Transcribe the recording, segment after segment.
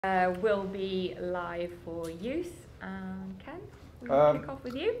Will be live for youth. Ken, we'll kick off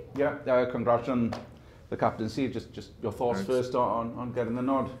with you. Yeah, congrats on the captaincy. Just your thoughts Thanks. first on getting the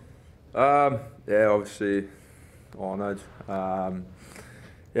nod. Yeah, obviously honoured.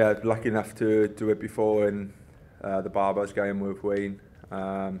 Yeah, lucky enough to do it before in the Barbers game with Wayne.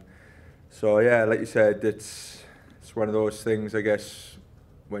 So yeah, like you said, it's one of those things, I guess,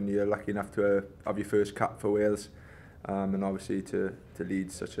 when you're lucky enough to have your first cap for Wales, and obviously to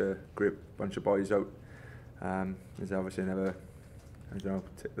lead such a great bunch of boys out. Is obviously never, I don't know,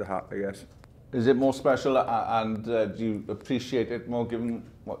 tip the hat, I guess. Is it more special, and do you appreciate it more given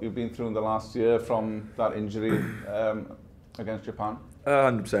what you've been through in the last year from that injury against Japan?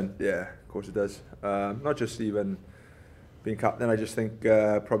 100%, yeah, of course it does. Not just even being captain, I just think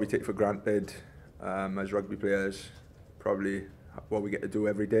probably take for granted as rugby players, probably what we get to do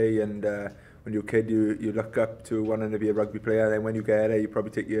every day. And when you're a kid, you look up to wanting to be a rugby player, and then when you get there, you probably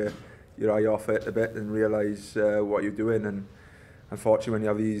take your eye off it a bit and realise what you're doing. And unfortunately, when you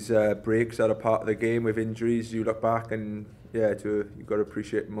have these breaks that are part of the game with injuries, you look back and yeah, you've got to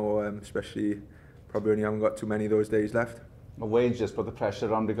appreciate more, especially probably when you haven't got too many of those days left. Wayne just put the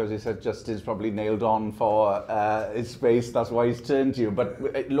pressure on because he said Justin's probably nailed on for his space, that's why he's turned to you. But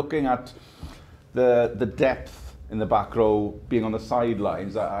looking at the depth in the back row, being on the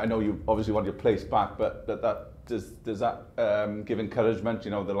sidelines, I know you obviously want your place back, but does that give encouragement?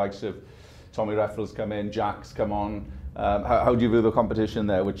 You know, the likes of Tommy Reffels come in, Jack's come on. How do you view the competition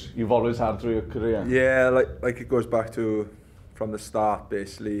there, which you've always had through your career? Yeah, like it goes back to from the start,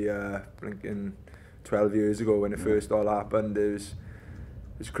 basically. Blinking 12 years ago when it first all happened, it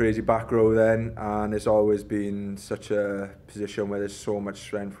was crazy back row then, and it's always been such a position where there's so much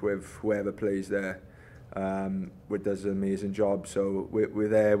strength with whoever plays there, which does an amazing job. So we're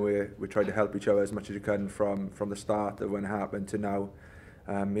there, we try to help each other as much as you can from the start of when it happened to now,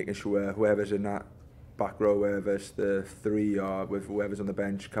 making sure whoever's in that back row, whether it's the three or with whoever's on the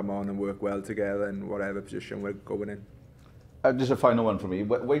bench, come on and work well together in whatever position we're going in. Just a final one for me.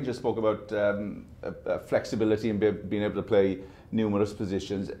 Wayne just spoke about flexibility and being able to play numerous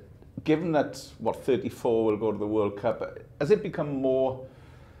positions. Given that 34 will go to the World Cup, has it become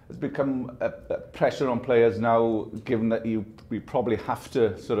a pressure on players now, given that you probably have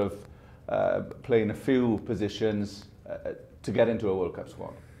to sort of play in a few positions to get into a World Cup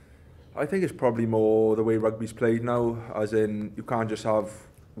squad? I think it's probably more the way rugby's played now, as in you can't just have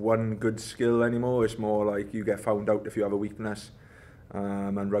one good skill anymore. It's more like you get found out if you have a weakness,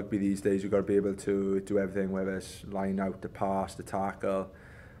 and rugby these days you've got to be able to do everything, whether it's line out, to pass, to tackle,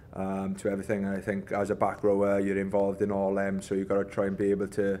 to everything. And I think as a back rower you're involved in all them, so you've got to try and be able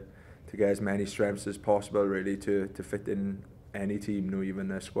to get as many strengths as possible really to fit in any team, no, even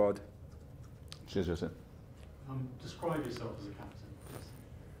a squad. Cheers, Justin. Describe yourself as a captain.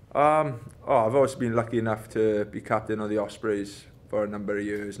 I've always been lucky enough to be captain of the Ospreys for a number of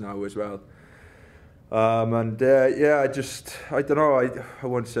years now as well. Yeah, I don't know, I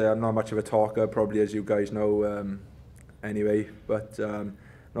wouldn't say I'm not much of a talker, probably, as you guys know, anyway, but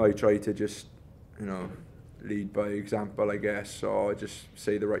no, I try to just, you know, lead by example, I guess, or just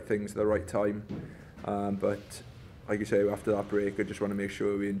say the right things at the right time. But like you say, after that break, I just want to make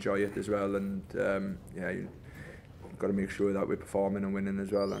sure we enjoy it as well, and yeah, you've got to make sure that we're performing and winning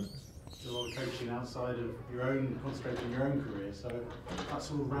as well. And a lot of coaching outside of your own, concentrating on your own career, so that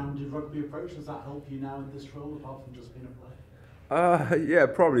sort of rounded rugby approach, does that help you now in this role, apart from just being a player? Yeah,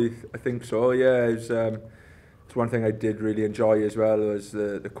 probably, I think so, yeah. It's one thing I did really enjoy as well, was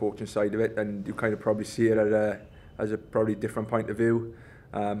the coaching side of it, and you kind of probably see it as a probably different point of view.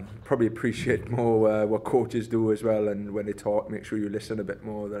 Probably appreciate more what coaches do as well, and when they talk, make sure you listen a bit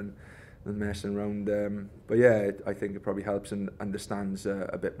more than messing around. But yeah, I think it probably helps and understands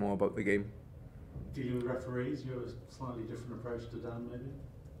a bit more about the game. Dealing with referees, you have a slightly different approach to Dan,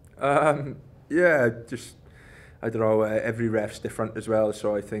 maybe? Yeah, just, I don't know, every ref's different as well,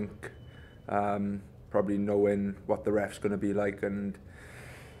 so I think probably knowing what the ref's going to be like and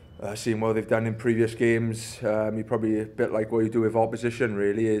seeing what they've done in previous games, you probably, a bit like what you do with opposition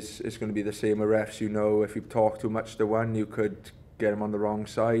really, is going to be the same with refs. You know, if you talk too much to one, you could get him on the wrong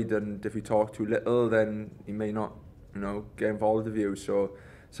side, and if you talk too little, then he may not, you know, get involved with you. So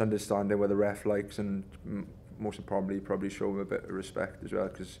it's understanding what the ref likes, and most importantly probably show him a bit of respect as well,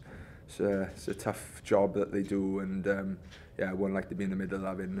 because it's a tough job that they do, and yeah, I wouldn't like to be in the middle of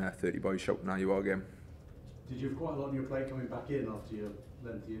having 30 boys shouting at you all game. Did you have quite a lot on your plate coming back in after your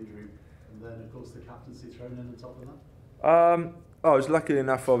lengthy injury, and then of course the captaincy thrown in on top of that? I was lucky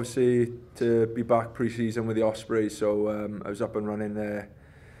enough, obviously, to be back pre-season with the Ospreys, so I was up and running there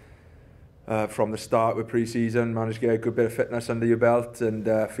from the start with pre-season, managed to get a good bit of fitness under your belt and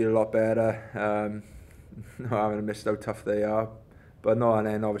feel a lot better. No, I haven't missed how tough they are, but no, and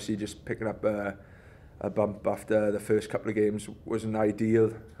then obviously just picking up a bump after the first couple of games wasn't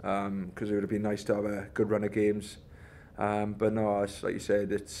ideal, because it would have been nice to have a good run of games. But no, like you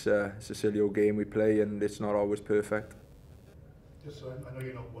said, it's a silly old game we play, and it's not always perfect. Just so I know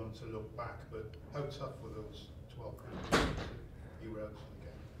you're not one to look back, but how tough were those 12 games you were out for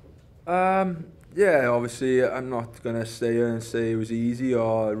the game? Yeah, obviously I'm not going to stay here and say it was easy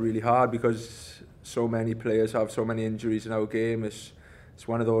or really hard, because so many players have so many injuries in our game. It's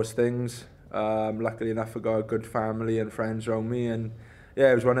one of those things. Luckily enough, I got a good family and friends around me, and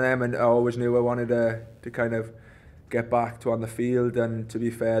yeah, it was one of them, and I always knew I wanted to kind of get back to on the field. And to be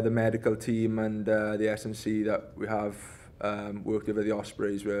fair, the medical team and the S&C that we have worked with at the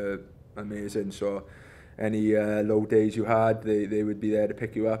Ospreys were amazing. So any low days you had, they would be there to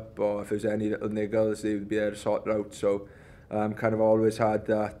pick you up, or if there's any little niggles, they would be there to sort it out. So kind of always had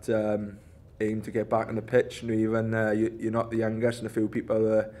that aim to get back on the pitch. And even you're not the youngest, and a few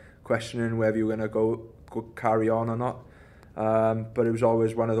people are questioning whether you're going to go carry on or not. But it was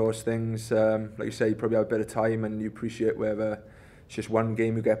always one of those things, like you say, you probably have a bit of time and you appreciate whether it's just one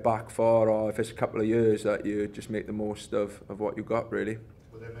game you get back for, or if it's a couple of years, that you just make the most of what you got, really.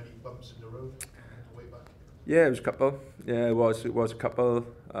 Were there many bumps in the road on the way back? Yeah, it was a couple. Yeah, it was a couple.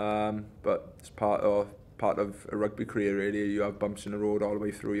 But it's part of a rugby career, really. You have bumps in the road all the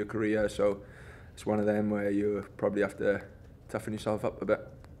way through your career, so it's one of them where you probably have to toughen yourself up a bit.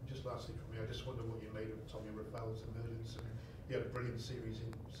 Just lastly from me, I just wonder what you made of Tommy Raffel's emergence. And he had a brilliant series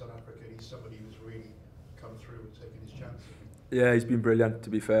in South Africa. He's somebody who's really come through and taken his chances. Yeah, he's been brilliant, to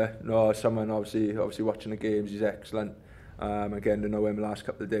be fair. No, someone obviously watching the games, he's excellent. Again, to know him the last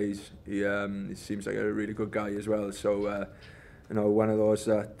couple of days, he seems like a really good guy as well. So, one of those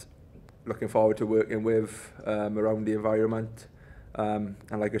that looking forward to working with around the environment. And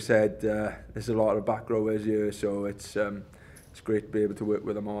like I said, there's a lot of back rowers here, so it's great to be able to work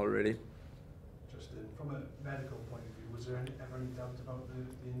with them all, really. Justin, from a medical point of view, was there ever any doubt about the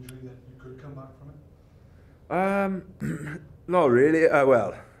injury that you could come back from it? Not really.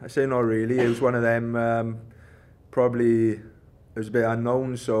 Well, I say not really. It was one of them. Probably it was a bit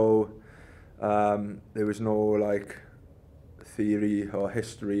unknown, so there was no like theory or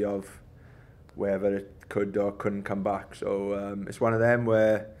history of whether it could or couldn't come back. So it's one of them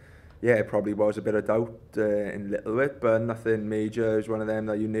where, yeah, it probably was a bit of doubt in a little bit, but nothing major. It was one of them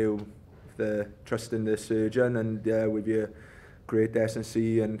that you knew the trust in the surgeon, and with your great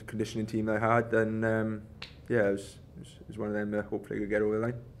S&C and conditioning team I had, and yeah, it was one of them that hopefully could get over the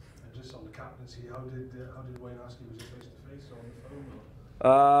line. And just on the captaincy, how did Wayne ask you? Was it face to face or on the phone?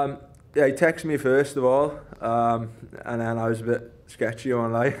 Or? Yeah, he texted me first of all, and then I was a bit sketchy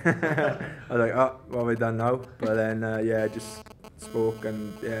online. I was like, oh, what have I done now? But then, yeah, just spoke,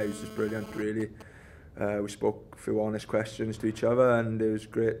 and yeah, he was just brilliant, really. We spoke a few honest questions to each other, and it was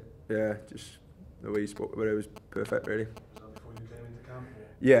great. Yeah, just the way he spoke about it was perfect, really. Was that before you came into camp? Or?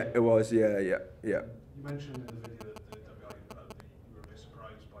 Yeah, it was, yeah. You mentioned in the video that the WI penalty, you were a bit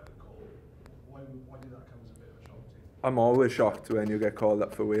surprised by the call. Why did that come as a bit of a shock to you? I'm always shocked when you get called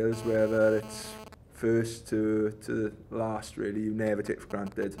up for Wales, whether it's first to last, really. You never take for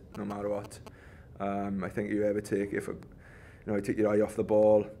granted, no matter what. I think you ever take, if you take your eye off the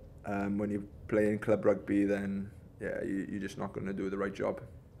ball when you're playing club rugby, then yeah, you're just not going to do the right job.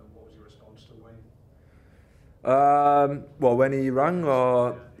 And what was your response to Wayne? Well, when he rang,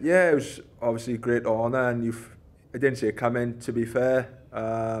 or yeah, it was obviously a great honour, and I didn't see it coming, to be fair.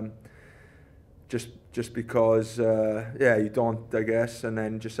 Just because, yeah, you don't, I guess, and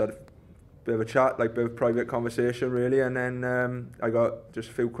then just had a bit of a chat, like a bit of a private conversation, really, and then I got just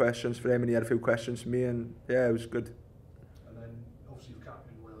a few questions for him, and he had a few questions for me, and yeah, it was good. And then, obviously, you've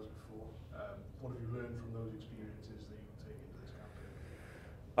captained Wales before. What have you learned from those experiences that you'll take into this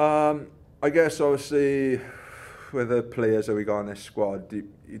campaign? I guess, obviously, with the players that we got in this squad,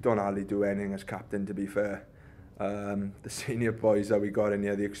 you don't hardly do anything as captain, to be fair. The senior boys that we got in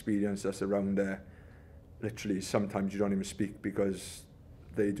here, the experience that's around there, literally sometimes you don't even speak because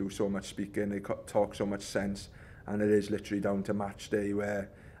they do so much speaking, they talk so much sense, and it is literally down to match day where,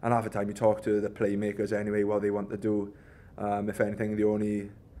 and half the time you talk to the playmakers anyway, what they want to do. If anything, the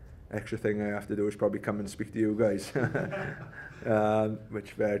only extra thing I have to do is probably come and speak to you guys,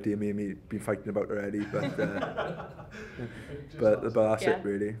 which Verity and me been fighting about already, but that's it,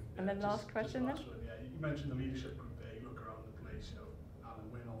 really. And then last question then? You mentioned the leadership group there, you look around the place, Alan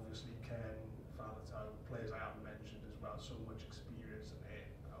Wynne, obviously, Ken, Falatau, players I haven't mentioned as well, so much experience in there.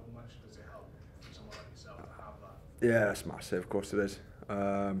 How much does it help for someone like yourself to have that? Yeah, that's massive, of course it is.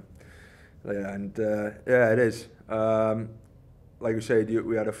 Yeah, and yeah, it is. Like we said,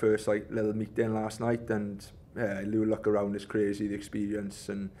 we had our first like little meeting last night, and yeah, you look around, it's crazy, the experience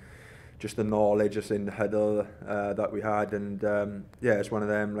and just the knowledge just in the huddle that we had, and yeah, it's one of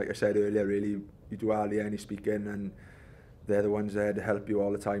them, like I said earlier, really, you do hardly any speaking, and they're the ones there to help you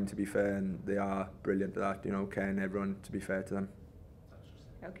all the time, to be fair, and they are brilliant at that, you know, Ken, everyone, to be fair to them.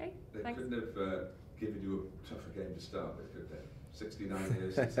 Okay, they thanks. couldn't have given you a tougher game to start with, could they? 69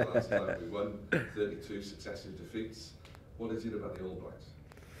 years since the last time we won, 32 successive defeats. What is it about the All Blacks?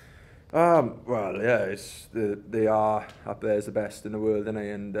 Well, yeah, they are up there as the best in the world, isn't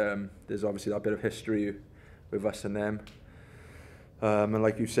they? And there's obviously that bit of history with us and them. And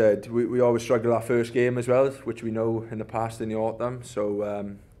like you said, we always struggle our first game as well, which we know in the past in the autumn.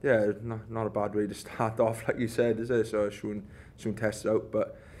 So yeah, not a bad way to start off, like you said, is it? So soon test it out.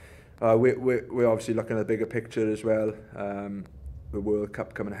 But we're obviously looking at the bigger picture as well. The World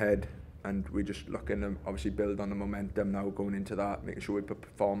Cup coming ahead, and we're just looking to obviously build on the momentum now going into that, making sure we put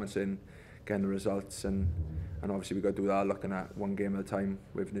performance in, getting the results, and obviously we've got to do that looking at one game at a time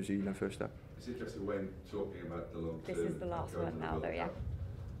with New Zealand first up. It's interesting when talking about the long term. This is the last one now, though, yeah.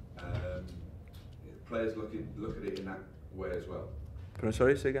 Players look at it in that way as well.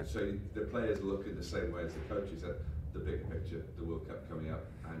 Sorry, say again? So the players look in the same way as the coaches at the bigger picture, the World Cup coming up,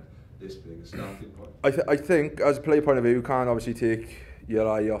 and this being a starting point. I think, as a player point of view, you can't obviously take your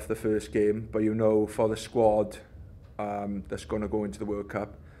eye off the first game, but you know, for the squad that's going to go into the World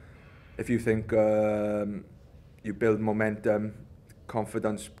Cup, if you think you build momentum,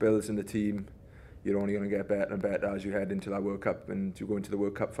 confidence builds in the team, you're only going to get better and better as you head into that World Cup, and you go into the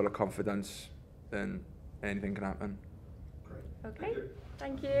World Cup full of confidence, then anything can happen. Great. Okay,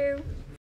 thank you.